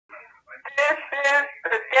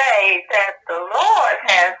the day that the Lord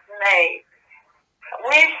has made.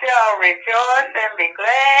 We shall rejoice and be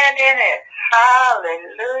glad in it.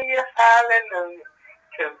 Hallelujah, hallelujah.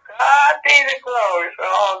 To God be the glory for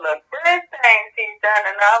all the great things he's done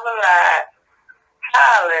in our lives.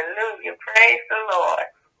 Hallelujah, praise the Lord.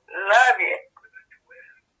 Love you.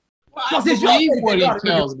 Well, I believe what he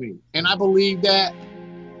tells me, and I believe that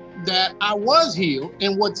I was healed,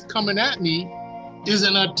 and what's coming at me is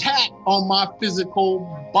an attack on my physical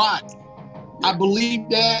body. I believe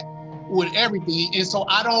that with everything, and so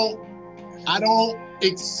I don't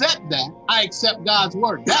accept that. I accept God's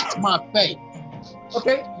word. That's my faith.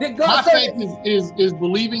 Okay, did God my say faith is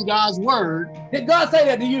believing God's word. Did God say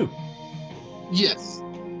that to you? Yes.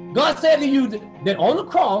 God said to you that on the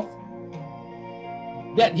cross,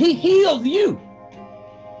 that he healed you.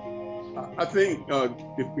 I think,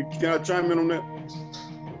 can I chime in on that?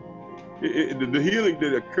 The healing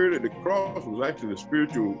that occurred at the cross was actually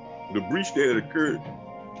the breach that occurred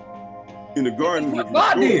in the garden. What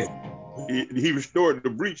God did. He restored the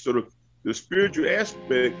breach, so the spiritual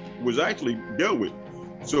aspect was actually dealt with.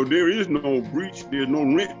 So there is no breach, there's no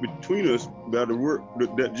rent between us by the work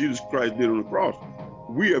that Jesus Christ did on the cross.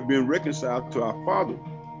 We have been reconciled to our Father.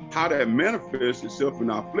 How that manifests itself in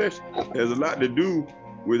our flesh has a lot to do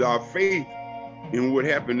with our faith in what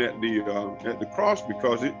happened at the cross,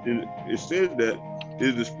 because it says that it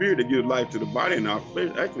is the spirit that gives life to the body, and our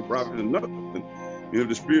flesh actually profits nothing. And if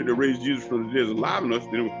the spirit that raised Jesus from the dead is alive in us,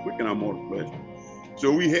 then it will quicken our mortal flesh.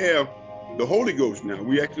 So we have the Holy Ghost now.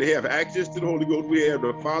 We actually have access to the Holy Ghost. We have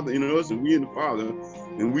the Father in us and we in the Father,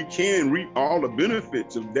 and we can reap all the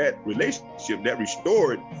benefits of that relationship. That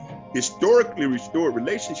historically restored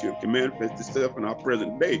relationship can manifest itself in our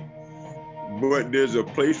present day. But there's a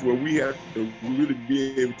place where we have to really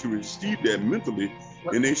be able to receive that mentally.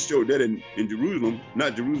 And they showed that in Jerusalem,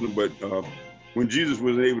 not Jerusalem, but when Jesus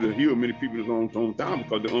was able to heal many people in his own time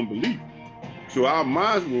because of their unbelief. So our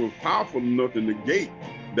minds were powerful enough to negate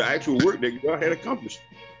the actual work that God had accomplished.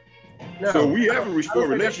 No, so we have a restored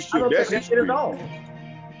relationship. That's history.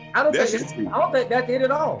 I don't think that's it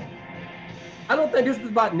at all. I don't think this is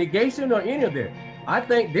about negation or any of that. I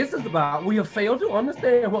think this is about we have failed to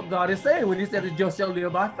understand what God is saying when he said that you shall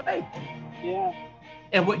live by faith. Yeah.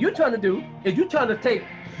 And what you're trying to do is you're trying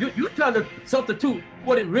to substitute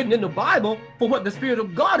what is written in the Bible for what the Spirit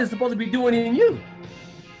of God is supposed to be doing in you.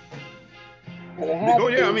 Oh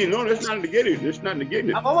yeah, I mean, no, that's not negating. That's not negating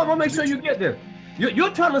it. I want to make sure you get this.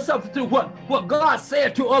 You're trying to substitute what God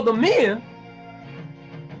said to other men.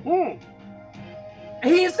 And he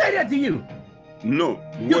didn't say that to you. No.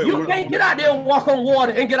 You can't get out there and walk on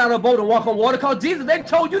water and get out of a boat and walk on water because Jesus, they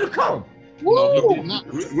told you to come. No, he did not.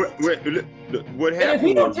 What happened? And if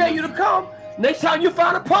he don't tell you to come, next time you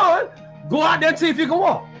find a pond, go out there and see if you can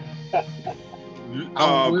walk.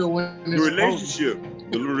 The relationship.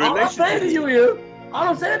 All I'm saying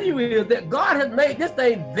to you is that God has made this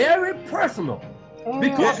thing very personal,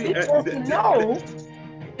 because he wants to know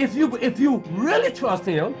if you really trust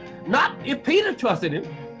him, not if Peter trusted him,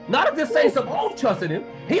 not if the saints of old trusted him.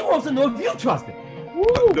 He wants to know if you trust him.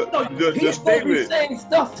 He's supposed to be saying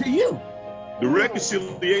stuff to you. The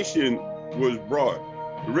reconciliation was brought.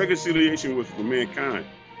 The reconciliation was for mankind.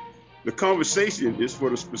 The conversation is for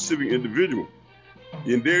the specific individual.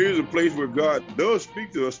 And there is a place where God does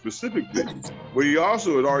speak to us specifically, but he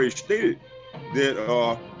also had already stated that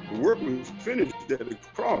the work was finished at the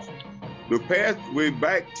cross. The pathway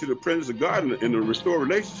back to the presence of God and the restored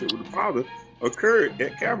relationship with the Father occurred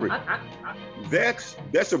at Calvary. That's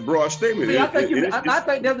a broad statement. See, I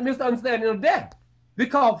think there's a misunderstanding of that,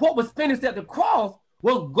 because what was finished at the cross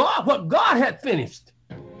was what God had finished.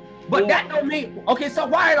 But that don't mean, okay, so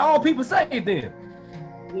why are all people saved then?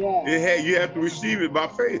 Yeah. You have to receive it by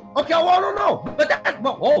faith. Okay, well, I don't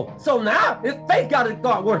know. So now it's faith got to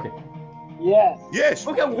start working. Yes. Yes.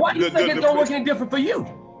 Okay, why do you think it don't work any different for you?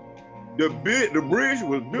 The bridge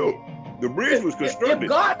was built. The bridge was constructed. If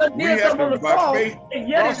God did something on the cross, and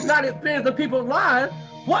yet it's not experienced in people's lives,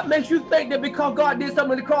 what makes you think that because God did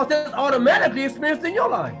something on the cross, that's automatically experienced in your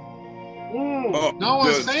life? No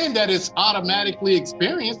one's saying that it's automatically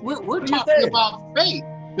experienced. We're talking about faith,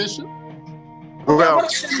 Bishop. Well,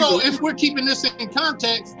 so if we're keeping this in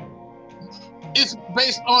context, it's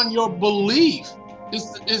based on your belief.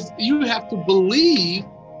 You have to believe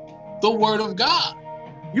the word of God.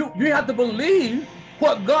 You have to believe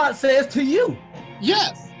what God says to you.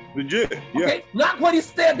 Yes. Legit. Yeah. Okay, not what he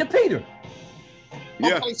said to Peter.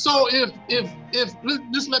 Yeah. Okay, so if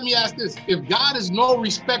just let me ask this: if God is no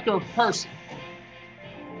respecter of person,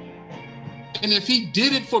 and if he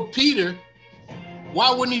did it for Peter, why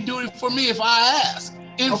wouldn't he do it for me if I ask?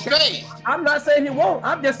 in faith. I'm not saying he won't.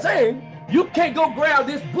 I'm just saying you can't go grab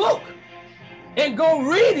this book and go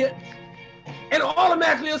read it and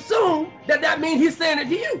automatically assume that that means he's saying it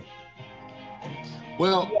to you.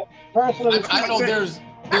 Well, I know there's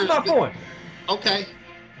that's my point. Okay.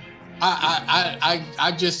 I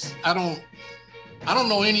don't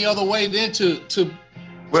know any other way than to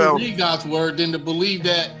read God's word than to believe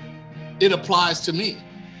that it applies to me.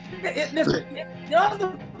 Listen, it does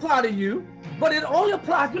apply to you, but it only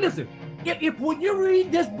applies to, listen, if when you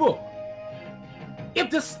read this book, if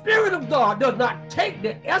the Spirit of God does not take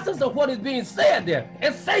the essence of what is being said there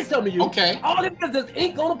and say something to you, okay, all it is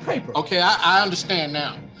ink on the paper. Okay, I understand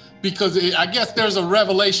now. Because I guess there's a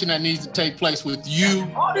revelation that needs to take place with you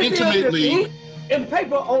intimately. In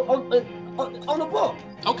paper on the book.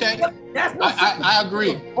 Okay. That's no I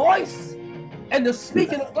agree. The voice and the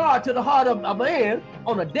speaking of God to the heart of a man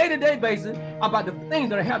on a day-to-day basis about the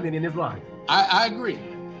things that are happening in his life. I agree.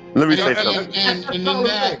 Let me say something. And in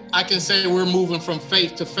that, I can say we're moving from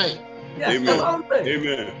faith to faith. Yes, Amen.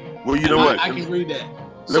 Amen. Well, you know what? I can read that.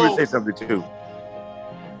 Let me say something too.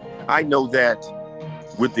 I know that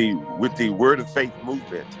with the Word of Faith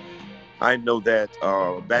movement, I know that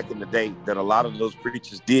back in the day that a lot of those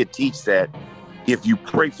preachers did teach that if you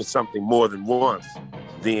pray for something more than once,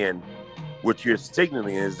 then what you're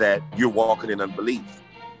signaling is that you're walking in unbelief.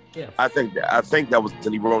 Yeah. I think that was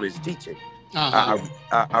an erroneous teaching. I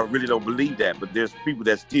really don't believe that, but there's people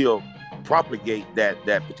that still propagate that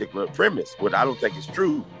particular premise, but I don't think it's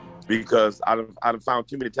true, because I've found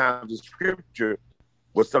too many times in Scripture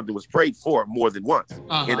where something was prayed for more than once,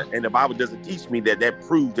 and the Bible doesn't teach me that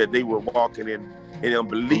proves that they were walking in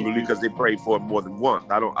unbelief because they prayed for it more than once.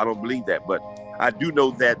 I don't believe that, but I do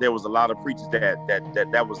know that there was a lot of preachers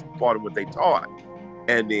that was part of what they taught,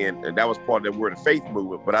 and that was part of the Word of Faith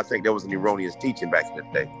movement. But I think that was an erroneous teaching back in the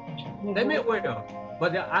day. They meant well,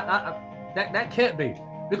 but that can't be,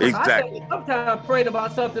 because exactly. I think sometimes praying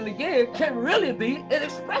about something again can really be an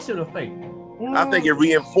expression of faith. I think it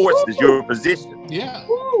reinforces your position. Yeah.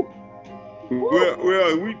 Well,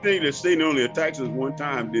 we think that Satan only attacks us one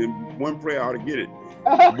time, then one prayer ought to get it.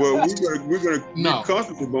 But we're gonna be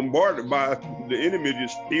constantly bombarded by the enemy to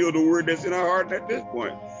steal the word that's in our heart at this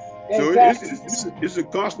point. So it's a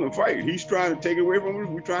constant fight. He's trying to take it away from us.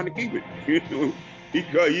 We're trying to keep it. He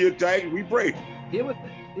attacks. We pray.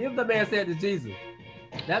 If the man said to Jesus,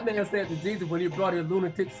 that man said to Jesus when he brought his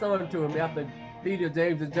lunatic son to him after Peter,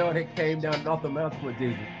 James, and John had came down off the mountain with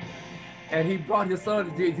Jesus, and he brought his son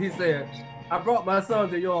to Jesus. He said, "I brought my son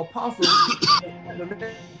to your apostle,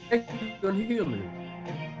 and heal him."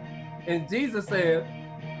 And Jesus said,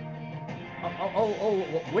 "Oh,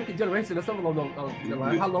 wicked generation," or something along the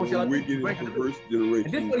line. How long shall I be break the first generation?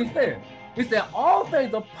 And this is what he said. He said, "All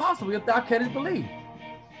things are possible if thou canst believe."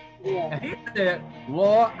 Yeah. And he said,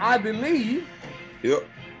 "Lord, I believe. Yep.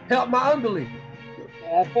 Help my unbelief."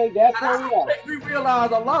 I think that's how we are. I think we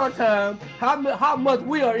realize a lot of times how much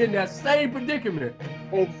we are in that same predicament.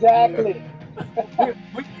 Exactly. We're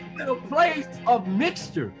in a place of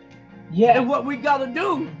mixture. Yeah. And what we gotta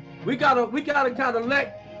do, we gotta kind of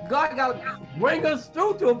let God gotta bring us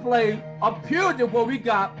through to a place of purity where we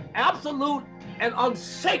got absolute and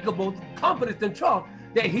unshakable confidence and trust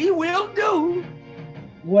that He will do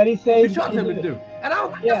what He says. We trust Him to do. And I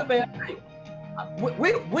don't think that's a bad thing.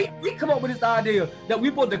 We come up with this idea that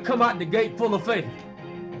we're supposed to come out the gate full of faith.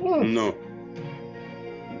 No.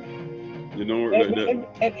 It don't work like that.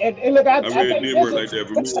 And look, I mean, it did work like that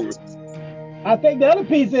for me. I think the other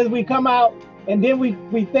piece is we come out and then we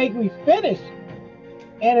think we finished,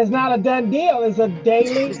 and it's not a done deal. It's a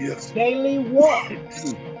daily walk.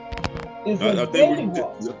 It's a daily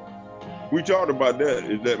walk. We talked about that.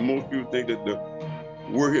 Is that most people think that the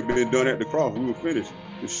work had been done at the cross. We were finished.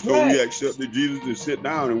 And so we accepted Jesus and sit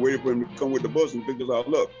down and waited for Him to come with the bus and pick us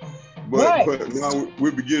all up. But now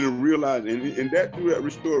we're beginning to realize, and that through that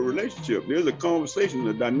restored relationship, there's a conversation,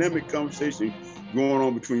 a dynamic conversation going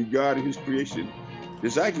on between God and His creation.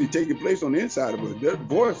 It's actually taking place on the inside of us. That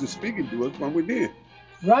voice is speaking to us from within.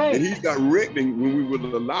 Right. And He's directing, when we will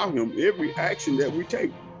allow Him, every action that we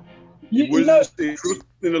take. You know, trust in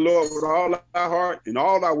the Lord with all our heart and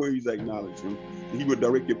all our ways acknowledge Him. He will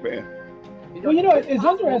direct your path. Well, you know, it's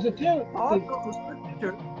interesting too.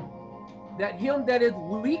 That him that is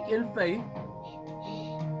weak in faith,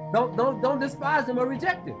 don't despise him or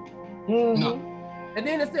reject him. No. And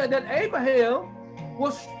then it said that Abraham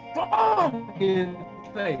was strong in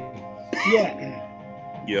faith.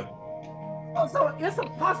 Yeah. So it's a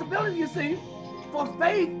possibility, you see, for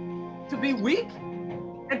faith to be weak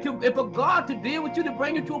and for God to deal with you to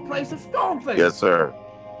bring you to a place of strong faith. Yes, sir.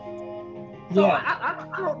 So I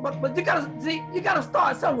don't, but you gotta see, you gotta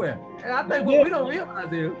start somewhere. And I think what we don't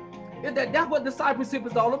realize is that that's what discipleship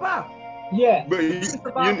is all about. Yeah. But it's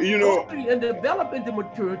about you know, and developing to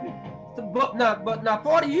maturity. But now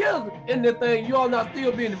 40 years in the thing, you all not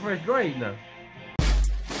still be in the first grade now.